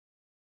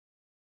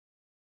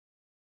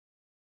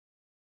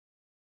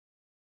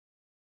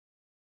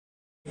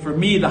For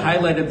me, the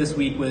highlight of this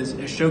week was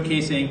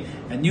showcasing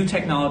a new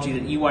technology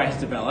that EY has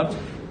developed.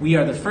 We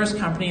are the first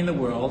company in the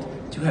world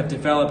to have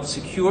developed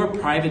secure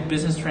private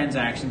business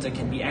transactions that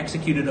can be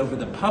executed over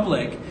the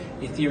public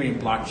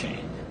Ethereum blockchain.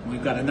 And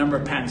we've got a number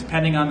of patents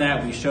pending on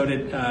that. We showed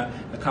it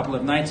a couple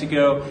of nights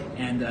ago,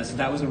 and so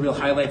that was a real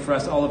highlight for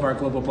us. All of our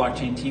global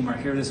blockchain team are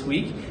here this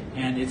week,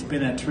 and it's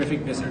been a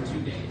terrific visit.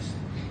 2 days.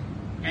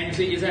 And you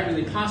say, is that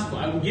really possible?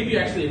 I will give you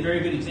actually a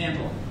very good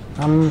example.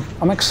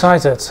 I'm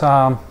excited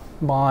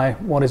by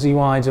what is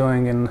EY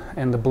doing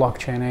in the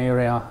blockchain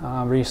area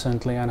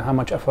recently, and how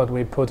much effort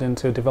we put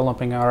into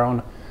developing our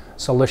own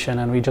solution.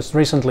 And we just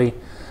recently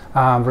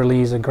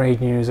released a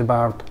great news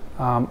about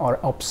our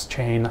Ops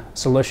Chain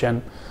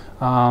solution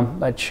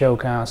that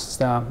showcases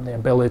the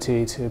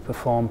ability to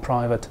perform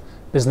private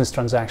business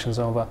transactions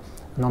over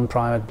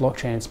non-private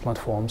blockchains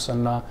platforms.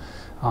 And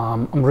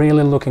I'm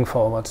really looking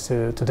forward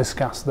to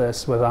discuss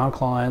this with our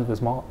clients,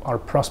 with our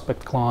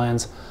prospect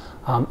clients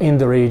in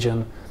the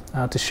region,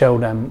 to show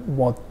them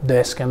what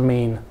this can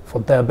mean for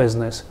their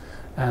business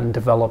and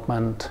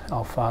development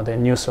of their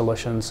new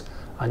solutions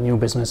and new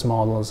business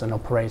models and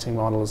operating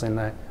models in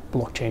the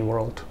blockchain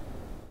world.